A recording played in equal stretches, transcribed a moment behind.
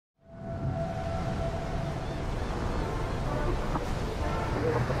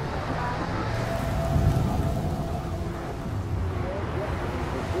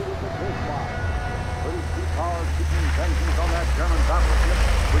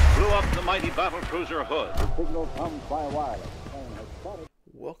aloft the mighty battlecruiser Hood. The signal comes by wireless.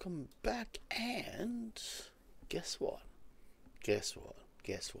 Welcome back, and guess what? Guess what?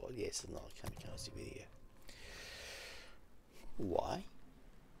 Guess what? Yes, another kamikaze video. Why?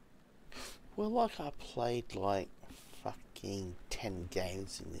 Well, like I played like fucking 10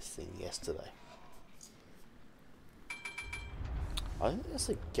 games in this thing yesterday. I think that's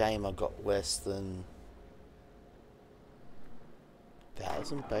a game I got less than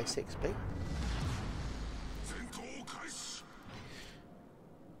 1,000 base XP.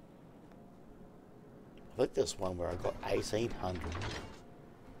 I think there's one where I got 1,800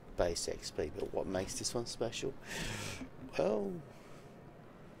 base XP, but what makes this one special? Well,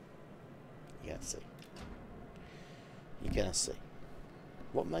 you're gonna see. You're gonna see.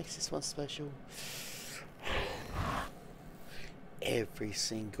 What makes this one special? Every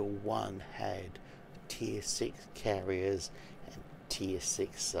single one had tier 6 carriers and tier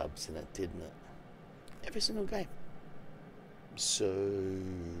 6 subs in it, didn't it? Every single game. So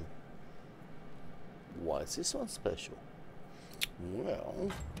why is this one special? Well,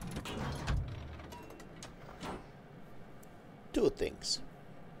 two things.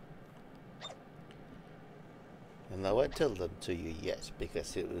 And I won't tell them to you yet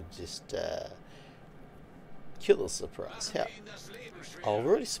because it would just kill the surprise. How? I've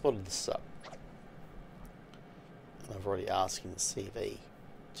already spotted the sub. And I've already asked in the CV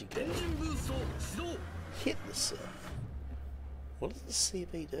to go hit the sub. What does the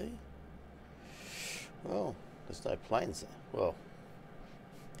CV do? Well, there's no planes there. Well,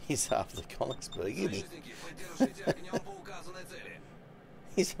 he's half the Konigsberg, isn't he?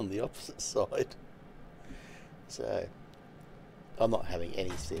 He's on the opposite side. So, I'm not having any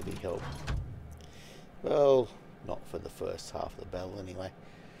CV help. Well, not for the first half of the battle anyway.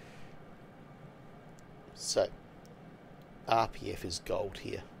 So, RPF is gold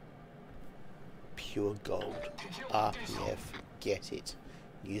here. Pure gold. RPF, get it.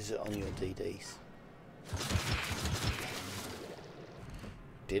 Use it on your DDs.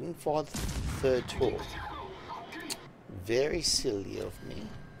 Didn't fire the third torque. Very silly of me.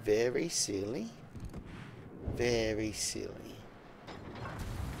 Very silly. Very silly.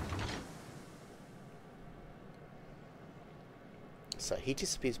 So he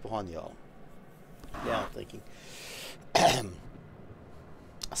disappears behind the island. Now I'm thinking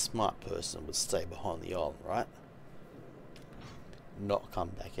a smart person would stay behind the island, right? Not come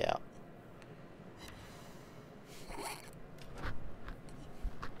back out.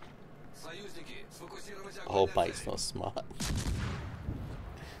 Oh, mate's not smart.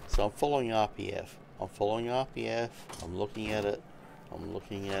 So I'm following RPF. I'm following RPF. I'm looking at it. I'm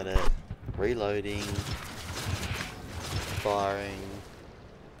looking at it. Reloading. Firing.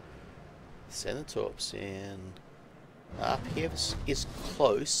 Send the torps in. RPF is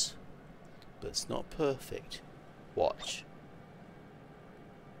close, but it's not perfect. Watch.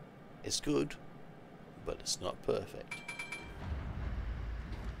 It's good, but it's not perfect.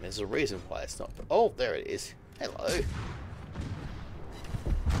 There's a reason why it's not. Oh, there it is. Hello.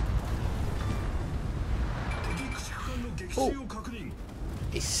 Oh,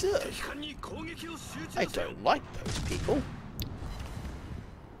 it's sir. I don't like those people.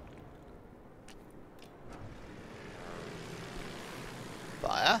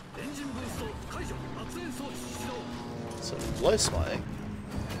 Fire. So low smiling,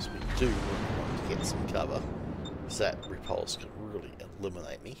 because we do want to get some cover. So that repulse can really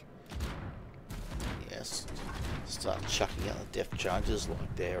eliminate me. Yes. Start chucking out the depth charges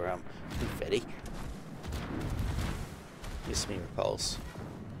like they're confetti. Miss me repulse.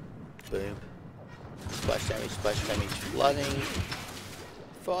 Boom. Splash damage, flooding.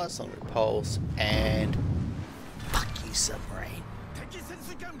 Fire some repulse, and fuck you, submarine.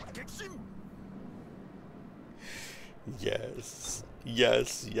 Yes.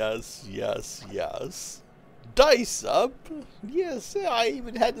 Yes, yes, yes, yes. Die sub! Yes, I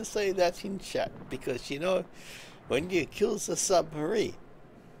even had to say that in chat because, you know, when you kill the submarine,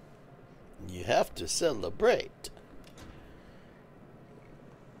 you have to celebrate.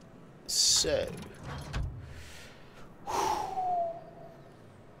 So,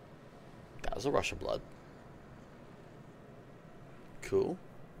 that was a rush of blood. Cool.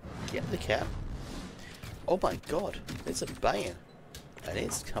 Get the cap. Oh my god, it's a bane. And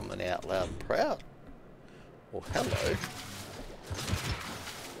it's coming out loud and proud. Well, hello.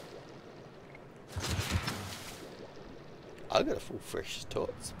 I got a full fresh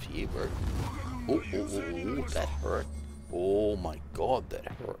torch for you, bro. Oh, that hurt. Oh my god, that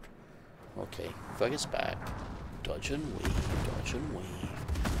hurt. Okay, focus back. Dodge and weave, dodge and weave.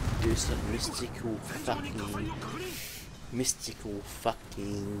 Do some mystical fucking mystical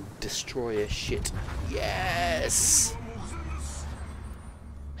fucking destroyer shit. Yes!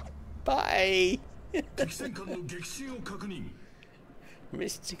 Bye! Mystical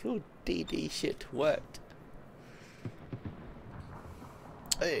DD shit worked.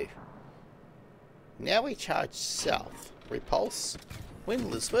 Oh. Now we charge south. Repulse. Win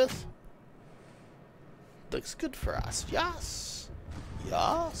Elizabeth. Looks good for us. Yes.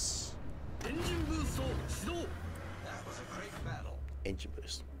 Yes. Engine boost. That was a great battle. Engine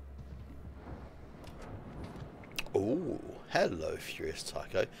boost. Oh, hello, Furious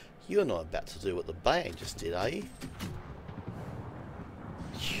Taco. You're not about to do what the Bayan just did, are you?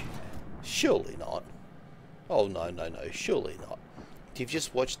 Surely not. Oh, no, no, no. Surely not. You've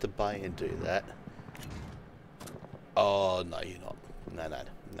just watched the Bayan do that. Oh, no, you're not. No, no,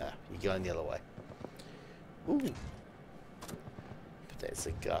 no. You're going the other way. Ooh. But there's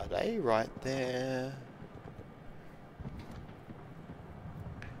a guard, eh? Right there.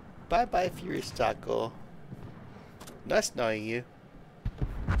 Bye-bye, Furious Taco. Nice knowing you.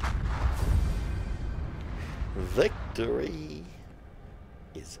 Victory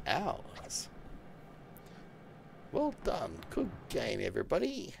is ours. Well done. Good game,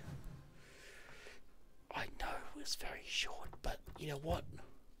 everybody. I know it was very short, but you know what?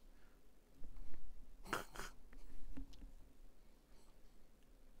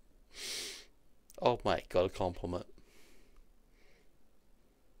 Oh, mate, got a compliment.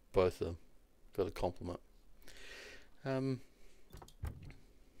 Both of them got a compliment.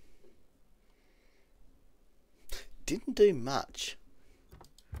 Didn't do much,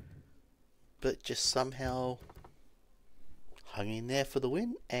 but just somehow hung in there for the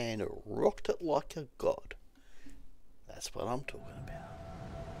win and rocked it like a god. That's what I'm talking about.